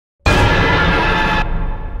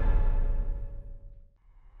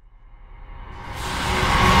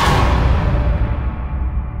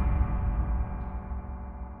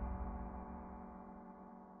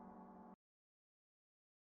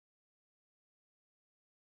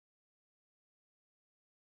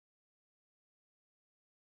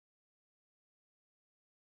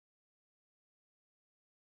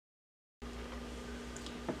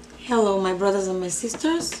Hello, my brothers and my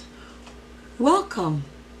sisters. Welcome.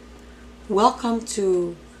 Welcome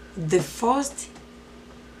to the first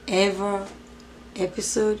ever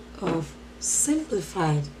episode of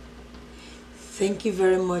Simplified. Thank you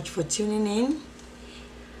very much for tuning in.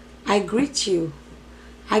 I greet you.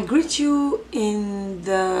 I greet you in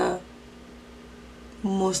the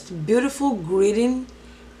most beautiful greeting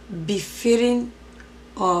befitting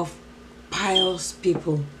of pious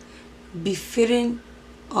people, befitting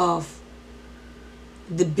of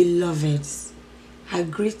the beloveds. I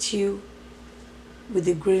greet you with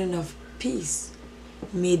the greeting of peace.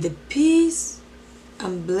 May the peace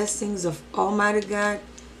and blessings of Almighty God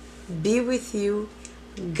be with you,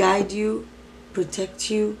 guide you, protect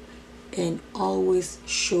you, and always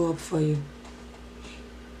show up for you.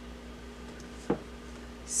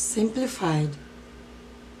 Simplified.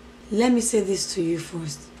 Let me say this to you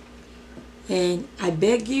first. And I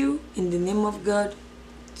beg you in the name of God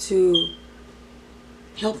to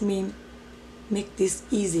help me make this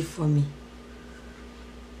easy for me.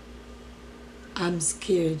 I'm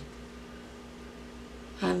scared.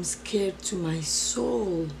 I'm scared to my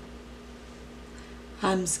soul.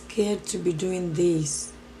 I'm scared to be doing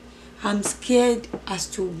this. I'm scared as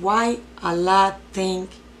to why Allah think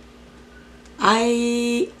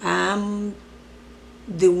I am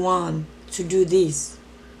the one to do this.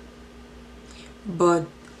 But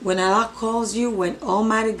when Allah calls you, when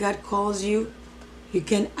Almighty God calls you, you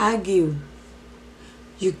can argue.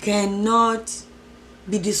 You cannot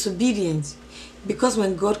be disobedient. Because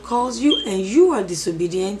when God calls you and you are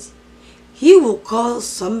disobedient, He will call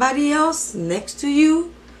somebody else next to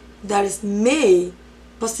you that may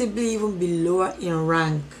possibly even be lower in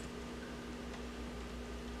rank.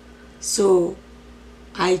 So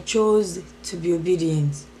I chose to be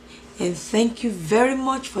obedient. And thank you very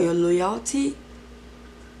much for your loyalty.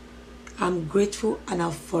 I'm grateful and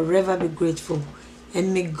I'll forever be grateful.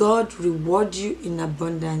 And may God reward you in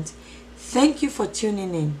abundance. Thank you for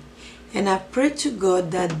tuning in. And I pray to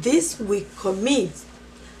God that this week commit,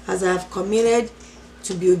 as I have committed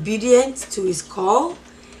to be obedient to His call,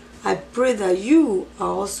 I pray that you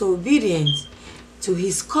are also obedient to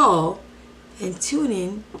His call and tune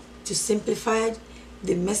in to Simplified,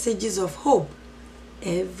 the messages of hope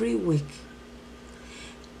every week.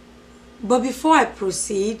 But before I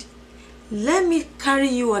proceed, let me carry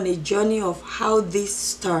you on a journey of how this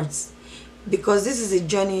starts, because this is a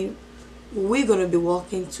journey we're going to be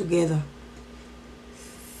walking together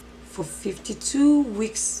for 52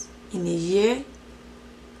 weeks in a year,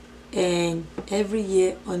 and every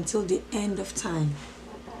year until the end of time.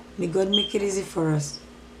 May God make it easy for us.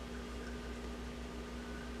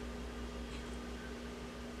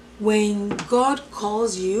 When God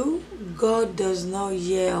calls you, God does not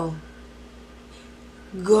yell.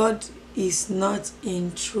 God is not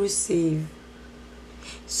intrusive.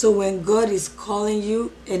 So when God is calling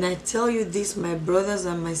you, and I tell you this, my brothers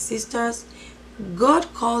and my sisters,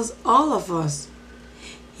 God calls all of us.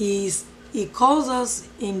 He calls us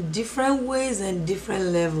in different ways and different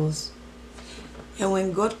levels. And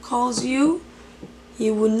when God calls you,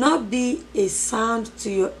 He will not be a sound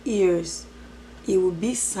to your ears. It will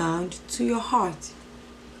be sound to your heart.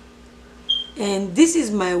 And this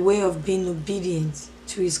is my way of being obedient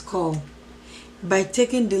to His call, by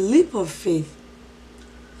taking the leap of faith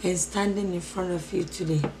and standing in front of you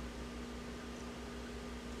today.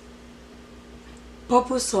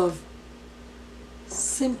 Purpose of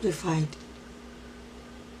Simplified.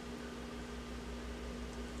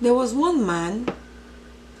 There was one man,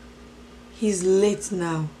 he's late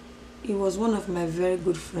now. He was one of my very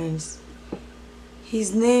good friends.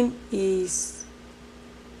 His name is,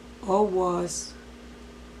 or was,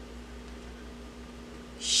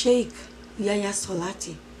 Sheikh Yaya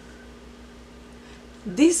Solati.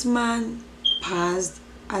 This man passed,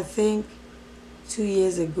 I think, 2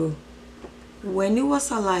 years ago. When he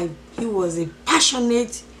was alive, he was a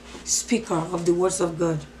passionate speaker of the words of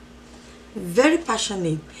God. Very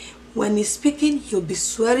passionate. When he's speaking, he'll be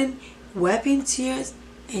sweating, wiping tears,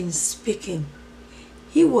 and speaking.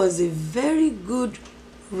 He was a very good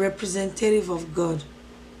representative of God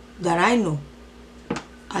that I know.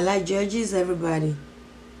 Allah judges everybody.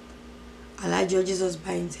 Allah judges us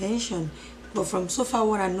by intention. But from so far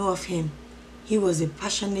what I know of him, he was a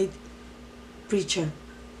passionate preacher.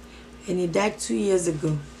 And he died 2 years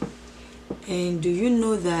ago. And do you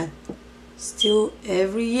know that still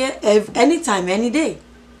every year, anytime, any day,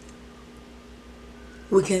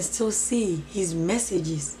 we can still see his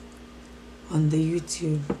messages on the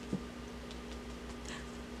YouTube.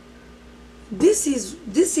 This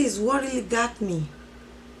is what really got me.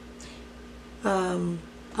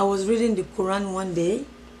 I was reading the Quran one day,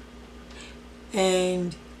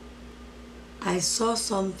 And I saw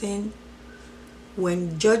something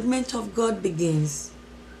when judgment of God begins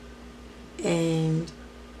and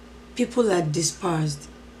people are dispersed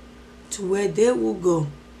to where they will go,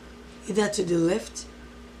 either to the left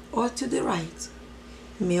or to the right.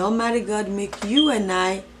 May Almighty God make you and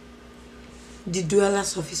I the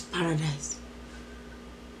dwellers of His paradise.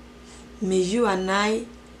 May you and I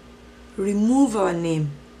remove our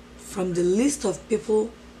name from the list of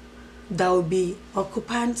people that will be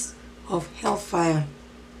occupants of hellfire.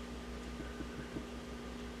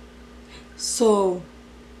 So,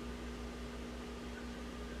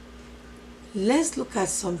 let's look at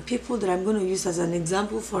some people that I'm going to use as an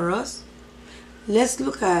example for us. Let's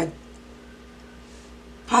look at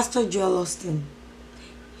Pastor Joel Austin.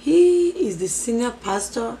 He is the senior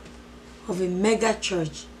pastor of a mega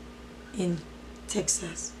church in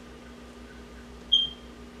Texas.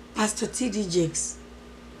 Pastor T.D. Jakes,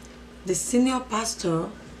 the senior pastor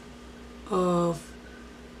of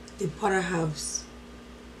the Potter House.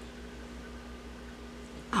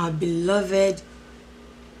 Our beloved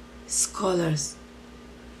scholars,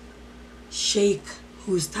 Sheikh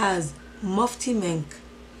Ustaz Mufti Menk,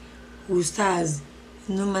 Ustaz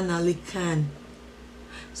Numan Ali Khan.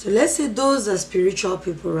 So let's say those are spiritual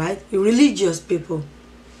people, right? Religious people.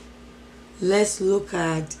 Let's look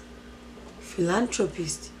at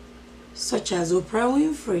philanthropists such as Oprah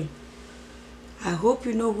Winfrey. I hope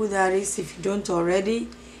you know who that is. If you don't already,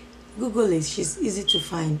 Google it. She's easy to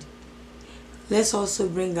find. Let's also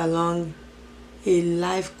bring along a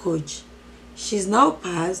life coach. She's now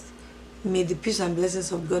passed. May the peace and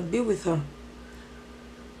blessings of God be with her.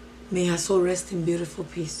 May her soul rest in beautiful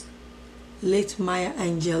peace. Late Maya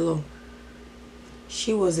Angelou.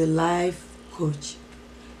 She was a life coach.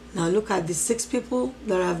 Now look at the 6 people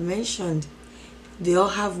that I've mentioned. They all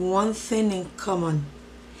have one thing in common,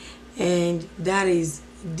 and that is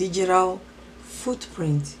digital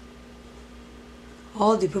footprint.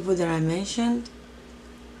 All the people that I mentioned,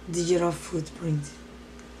 digital footprint.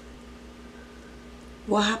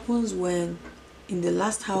 What happens when, in the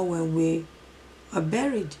last hour when we are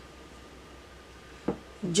buried?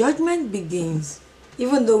 Judgment begins.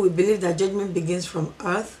 Even though we believe that judgment begins from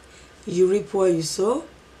earth, you reap what you sow.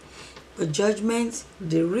 But judgment,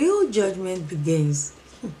 the real judgment begins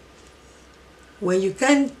when you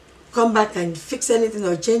can't come back and fix anything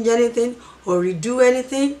or change anything or redo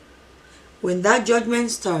anything. When that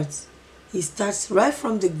judgment starts, it starts right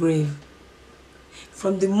from the grave.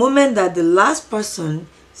 From the moment that the last person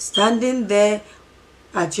standing there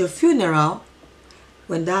at your funeral,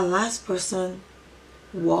 when that last person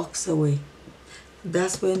walks away,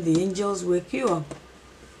 that's when the angels wake you up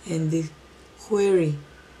and the query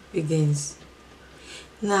begins.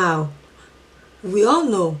 Now, we all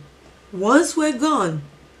know once we're gone,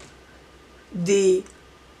 the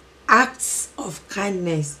acts of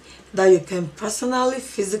kindness that you can personally,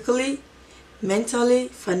 physically, mentally,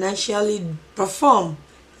 financially perform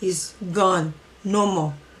is gone, no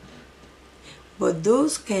more. But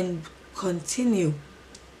those can continue.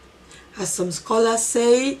 As some scholars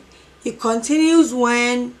say, it continues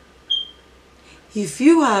when, if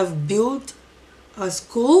you have built a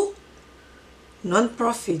school,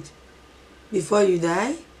 non-profit, before you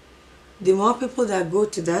die, the more people that go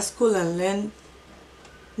to that school and learn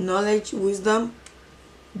knowledge, wisdom,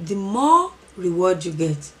 the more reward you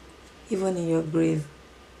get, even in your grave.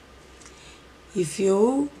 If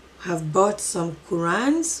you have bought some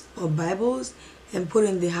Qurans or Bibles and put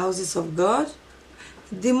in the houses of God,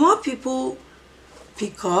 the more people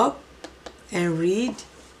pick up and read,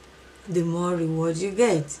 the more reward you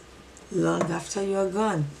get long after you're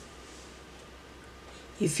gone.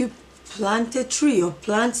 If you plant a tree or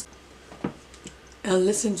plant and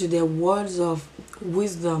listen to their words of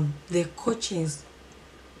wisdom, their coachings,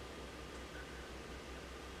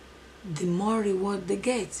 the more reward they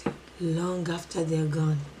get long after they're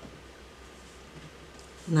gone.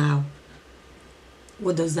 Now,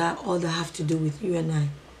 what does that all that have to do with you and I?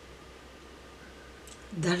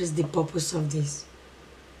 That is the purpose of this.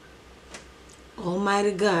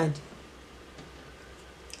 Almighty God,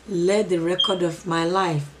 let the record of my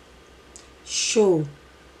life show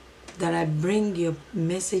that I bring your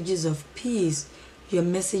messages of peace, your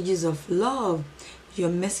messages of love, your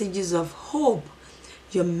messages of hope,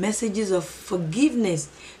 your messages of forgiveness,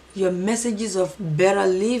 your messages of better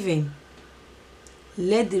living.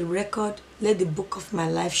 Let the record, let the book of my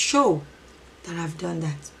life show that I've done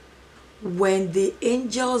that. When the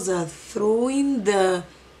angels are throwing the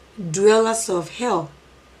dwellers of hell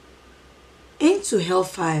into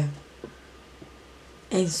hellfire,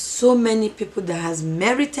 and so many people that has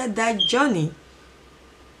merited that journey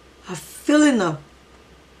are filling up.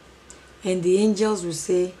 And the angels will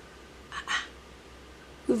say,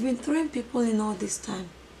 we've been throwing people in all this time.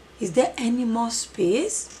 Is there any more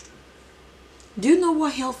space? Do you know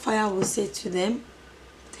what hellfire will say to them?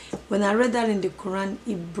 When I read that in the Quran,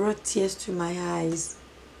 it brought tears to my eyes.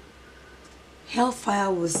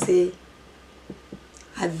 Hellfire will say,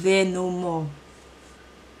 are there no more?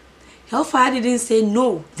 Hellfire didn't say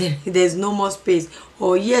no, there's no more space,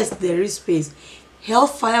 or yes, there is space.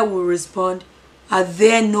 Hellfire will respond, are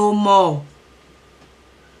there no more?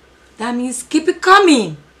 That means keep it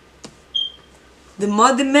coming. The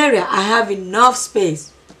more the merrier. I have enough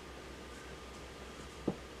space.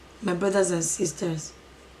 My brothers and sisters,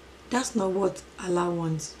 that's not what Allah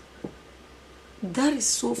wants. That is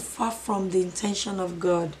so far from the intention of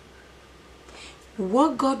God.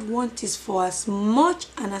 What God wants is for as much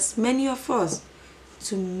and as many of us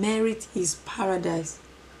to merit His paradise.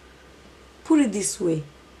 Put it this way.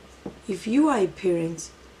 If you are a parent,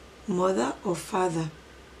 mother or father,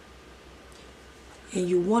 and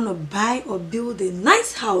you want to buy or build a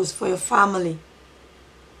nice house for your family,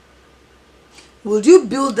 will you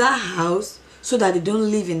build that house so that they don't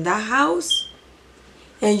live in that house?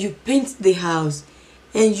 And you paint the house,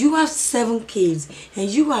 and you have 7 kids, and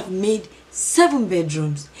you have made 7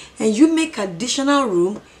 bedrooms, and you make additional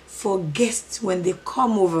room for guests when they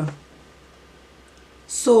come over.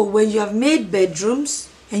 So when you have made bedrooms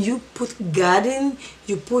and you put garden,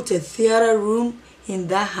 you put a theater room in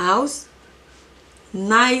that house,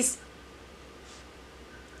 nice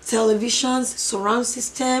televisions, surround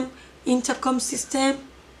system, intercom system,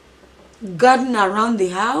 garden around the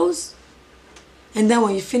house, and then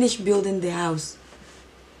when you finish building the house,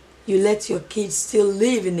 you let your kids still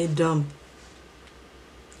live in a dump.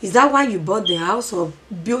 Is that why you bought the house or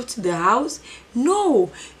built the house? No,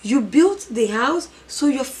 you built the house so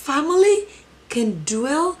your family can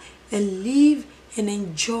dwell and live and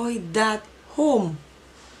enjoy that home.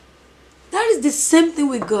 That is the same thing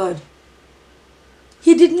with God.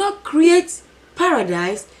 He did not create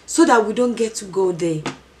paradise so that we don't get to go there.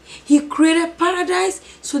 He created paradise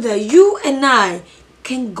so that you and I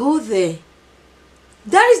can go there.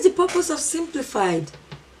 That is the purpose of Simplified.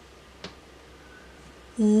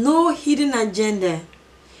 No hidden agenda,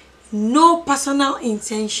 no personal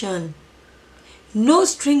intention, no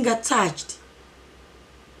string attached.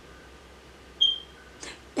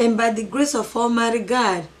 And by the grace of Almighty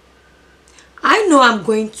God, I know I'm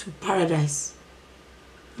going to paradise.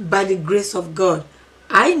 By the grace of God,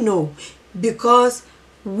 I know, because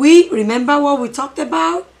we remember what we talked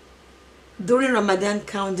about during Ramadan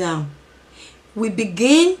countdown. We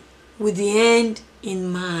begin with the end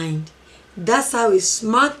in mind. That's how a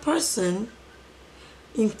smart person,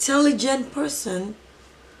 intelligent person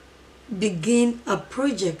begin a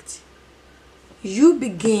project. You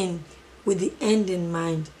begin with the end in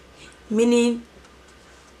mind. Meaning,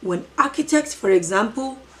 when architects, for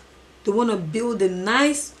example, they want to build a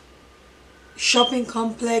nice shopping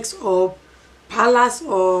complex or palace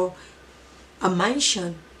or a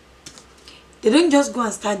mansion, they don't just go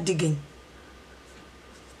and start digging.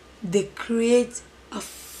 They create a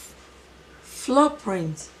floor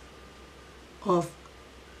print of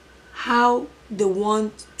how they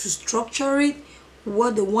want to structure it,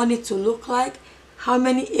 what they want it to look like, how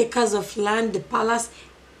many acres of land the palace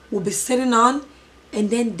will be sitting on,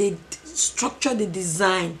 and then they structure the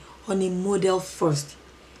design on a model first.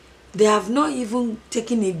 They have not even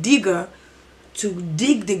taken a digger to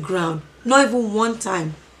dig the ground, not even one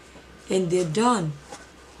time, and they're done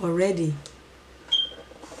already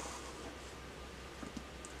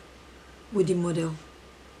with the model.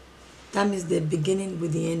 That means they're beginning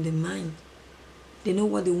with the end in mind. They know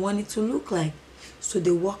what they want it to look like, so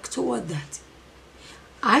they walk toward that.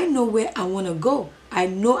 I know where I want to go. I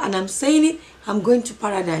know, and I'm saying it, I'm going to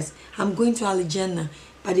paradise. I'm going to Al-Jannah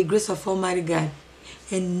by the grace of Almighty God.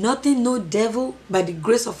 And nothing, no devil, by the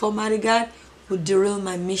grace of Almighty God, will derail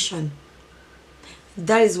my mission.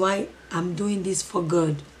 That is why I'm doing this for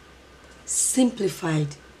God.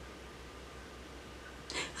 Simplified.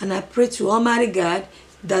 And I pray to Almighty God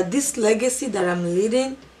that this legacy that I'm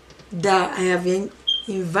leading, that I have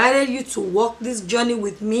invited you to walk this journey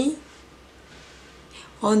with me,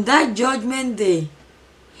 on that judgment day,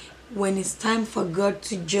 when it's time for God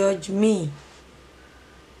to judge me,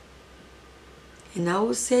 and I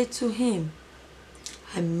will say to Him,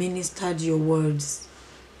 I ministered your words,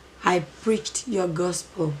 I preached your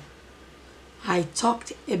gospel, I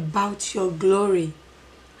talked about your glory,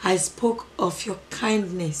 I spoke of your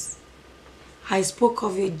kindness, I spoke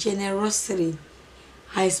of your generosity,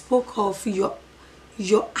 I spoke of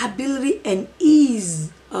your ability and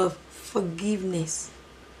ease of forgiveness.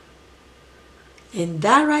 And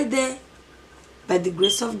that right there, by the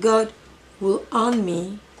grace of God, will earn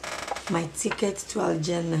me my ticket to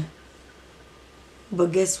Aljanna.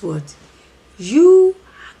 But guess what? You,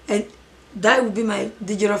 and that will be my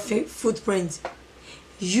digital footprint.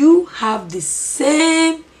 You have the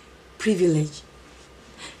same privilege.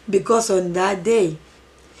 Because on that day,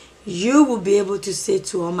 you will be able to say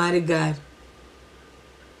to Almighty God,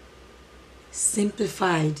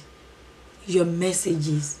 simplified your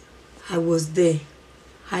messages. I was there.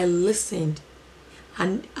 I listened.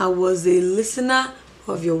 And I was a listener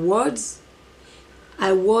of your words.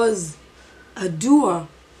 I was a doer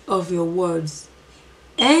of your words.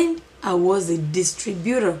 And I was a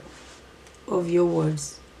distributor of your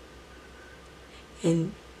words.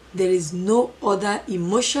 And there is no other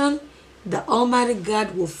emotion that Almighty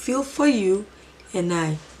God will feel for you and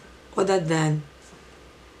I other than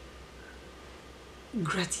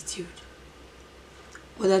gratitude,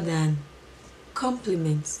 other than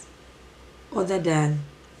compliments, other than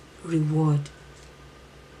reward.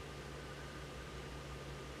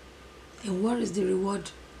 And what is the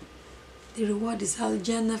reward? The reward is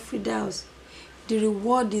Aljanna Firdaus. The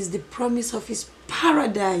reward is the promise of his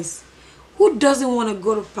paradise. Who doesn't want to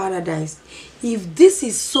go to paradise? If this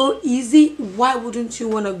is so easy, why wouldn't you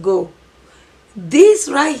want to go? This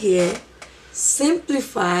right here,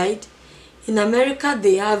 simplified, in America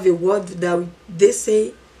they have a word that they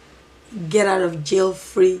say, get out of jail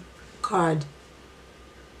free card.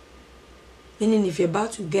 Meaning if you're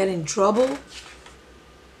about to get in trouble,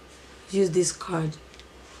 use this card.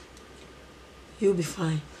 You'll be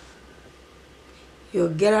fine. Your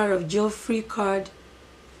get out of jail free card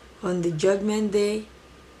on the judgment day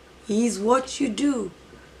is what you do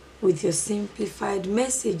with your simplified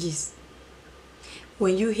messages.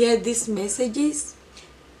 When you hear these messages,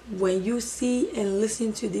 when you see and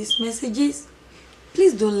listen to these messages,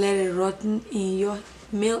 please don't let it rotten in your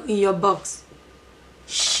mail, in your box.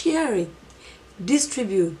 Share it.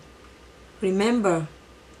 Distribute. Remember,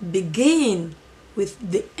 begin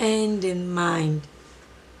with the end in mind.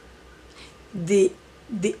 The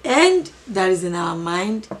end that is in our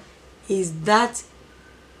mind is that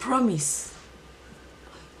promise.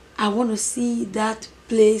 I want to see that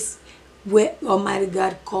place where Almighty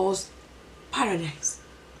God calls paradise.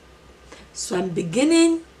 So I'm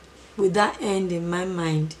beginning with that end in my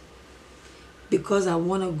mind because I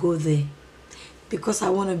want to go there. Because I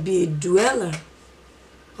want to be a dweller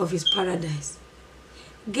of his paradise.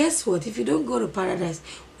 Guess what? If you don't go to paradise,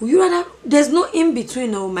 will you rather? There's no in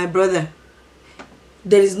between, oh my brother.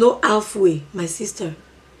 There is no halfway, my sister.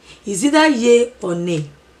 Is either yay or nay.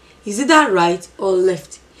 Is either right or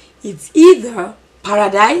left. It's either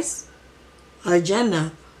paradise,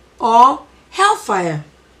 Aljanna, or hellfire,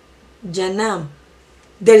 Jahannam.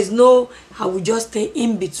 There is no, I will just stay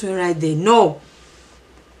in between right there. No.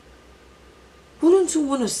 Wouldn't you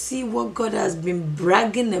want to see what God has been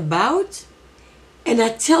bragging about? And I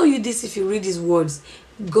tell you this, if you read his words,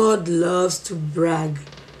 God loves to brag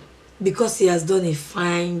because he has done a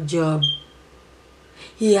fine job.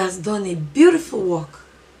 He has done a beautiful work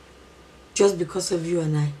just because of you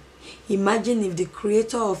and I. Imagine if the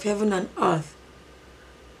creator of heaven and earth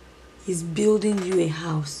is building you a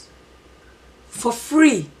house for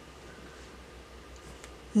free.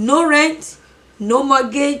 No rent, no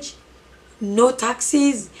mortgage, no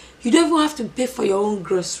taxes. You don't even have to pay for your own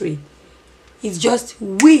grocery. It's just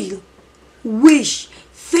will, wish,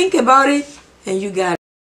 think about it, and you got it.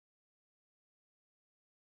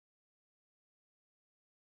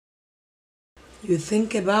 You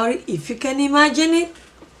think about it, if you can imagine it,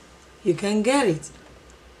 you can get it.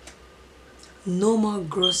 No more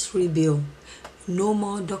grocery bill, no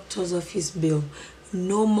more doctor's office bill,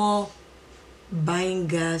 no more buying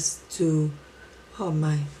gas to, oh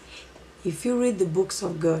my. If you read the books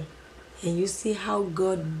of God and you see how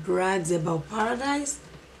God brags about paradise,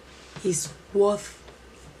 it's worth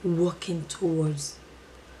working towards.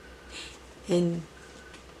 And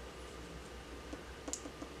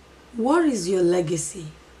what is your legacy?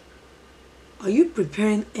 Are you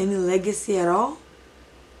preparing any legacy at all?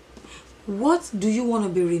 What do you want to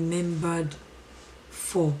be remembered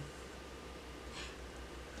for?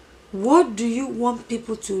 What do you want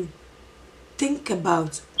people to think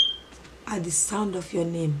about at the sound of your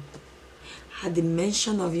name? At the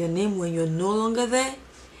mention of your name when you're no longer there?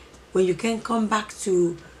 When you can come back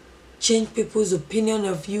to change people's opinion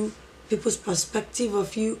of you, people's perspective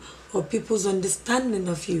of you, or people's understanding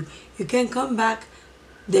of you. You can come back.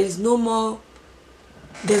 There is no more,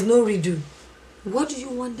 there's no redo. What do you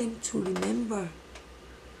want them to remember?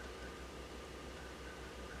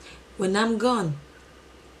 When I'm gone,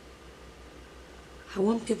 I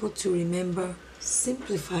want people to remember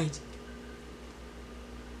simplified,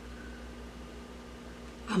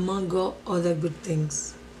 among all other good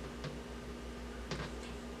things.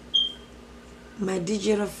 My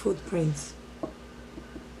digital footprint.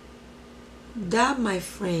 That, my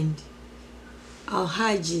friend,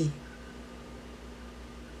 Alhaji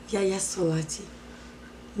Yaya Solati,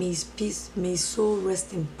 may his peace, may his soul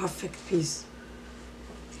rest in perfect peace.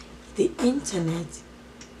 The internet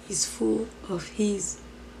is full of his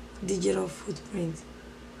digital footprint.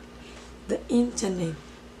 The internet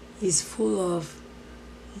is full of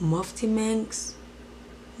Mufti Menks,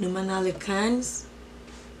 Numan Ali Khans,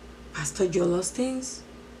 Pastor Joel Ostins,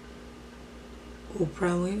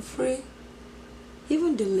 Oprah Winfrey,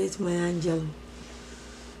 even the late Maya Angelou,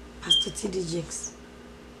 Pastor T.D. Jakes.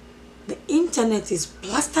 The internet is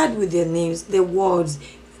plastered with their names, their words,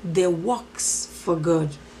 their works for God.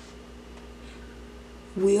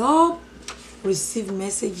 We all receive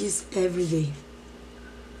messages every day.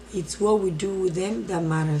 It's what we do with them that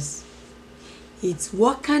matters. It's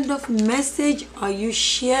what kind of message are you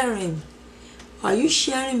sharing? Are you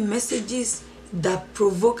sharing messages that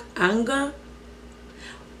provoke anger?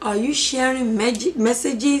 Are you sharing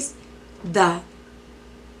messages that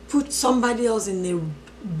put somebody else in a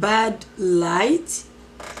bad light?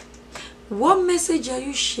 What message are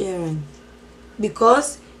you sharing?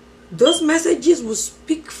 Because those messages will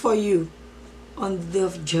speak for you on the day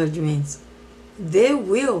of judgment. They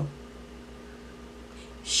will.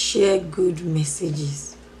 Share good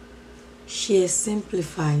messages. Share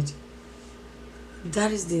simplified.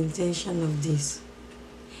 That is the intention of this.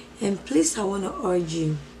 And please, I want to urge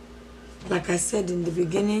you, like I said in the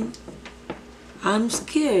beginning, I'm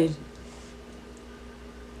scared.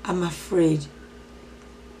 I'm afraid.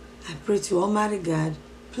 I pray to Almighty God,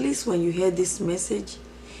 please, when you hear this message,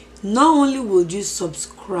 not only will you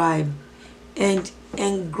subscribe and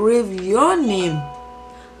engrave your name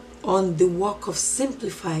on the work of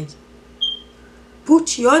Simplified,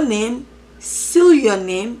 put your name, seal your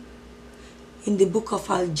name in the book of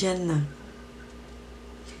Al-Jannah.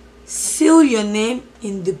 Seal your name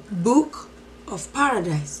in the book of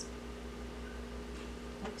Paradise.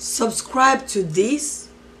 Subscribe to this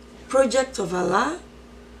project of Allah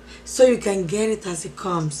so you can get it as it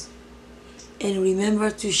comes. And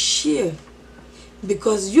remember to share,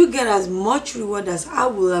 because you get as much reward as I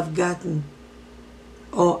will have gotten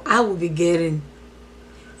or I will be getting.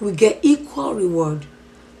 We get equal reward.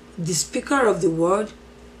 The speaker of the word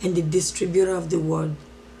and the distributor of the word.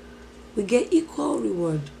 We get equal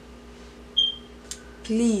reward.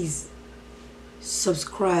 Please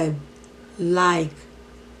subscribe, like,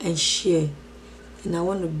 and share. And I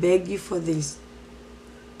want to beg you for this.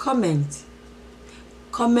 Comment.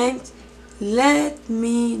 Comment. Let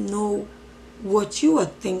me know what you are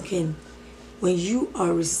thinking when you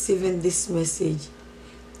are receiving this message.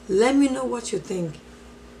 Let me know what you think.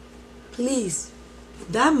 Please,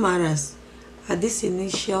 that matters at this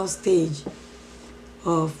initial stage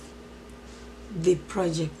of the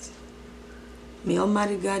project. May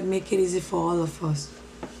Almighty God make it easy for all of us.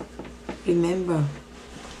 Remember,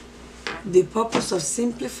 the purpose of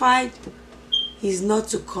Simplified is not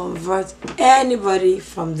to convert anybody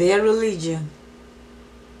from their religion.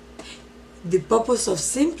 The purpose of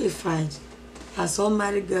Simplified, as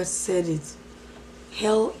Almighty God said it,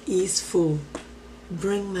 hell is full.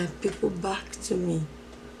 Bring my people back to me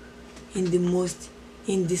in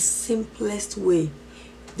the simplest way.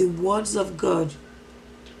 The words of God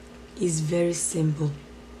is very simple.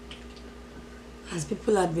 As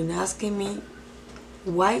people have been asking me,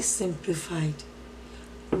 why Simplified?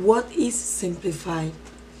 What is Simplified?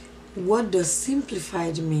 What does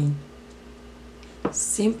Simplified mean?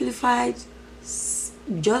 Simplified,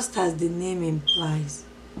 just as the name implies,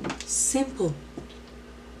 simple.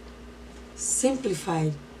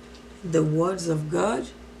 Simplified. The words of God,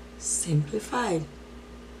 simplified.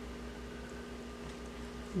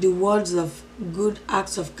 The words of good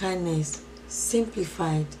acts of kindness,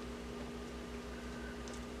 simplified.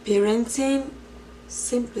 Parenting,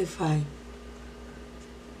 simplified.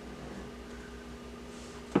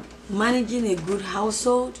 Managing a good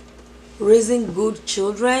household, raising good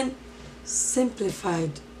children,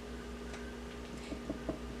 simplified.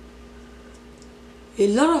 A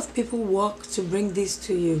lot of people work to bring this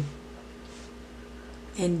to you,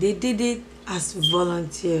 and they did it as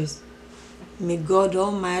volunteers. May God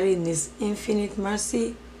Almighty in His infinite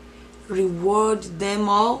mercy reward them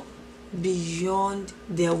all beyond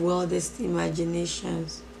their wildest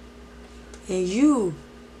imaginations. And you,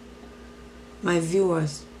 my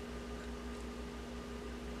viewers,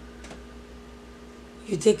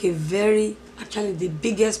 you take actually the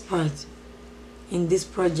biggest part in this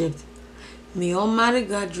project, May Almighty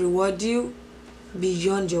God reward you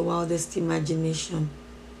beyond your wildest imagination.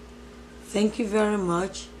 Thank you very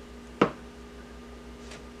much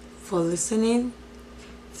for listening.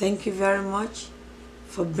 Thank you very much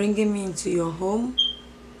for bringing me into your home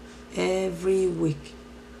every week.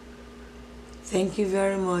 Thank you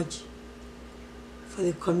very much for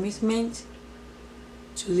the commitment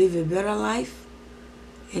to live a better life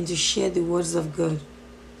and to share the words of God.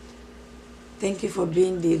 Thank you for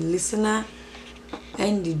being the listener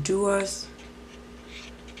and the doers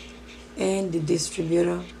and the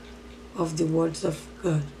distributor of the words of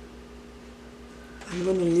God. I'm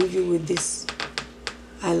going to leave you with this.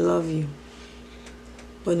 I love you.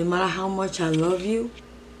 But no matter how much I love you,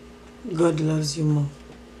 God loves you more.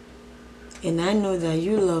 And I know that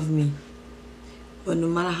you love me. But no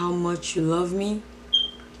matter how much you love me,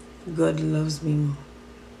 God loves me more.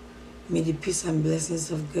 May the peace and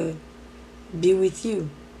blessings of God be with you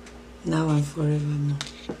now and forevermore.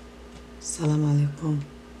 Salam alaikum.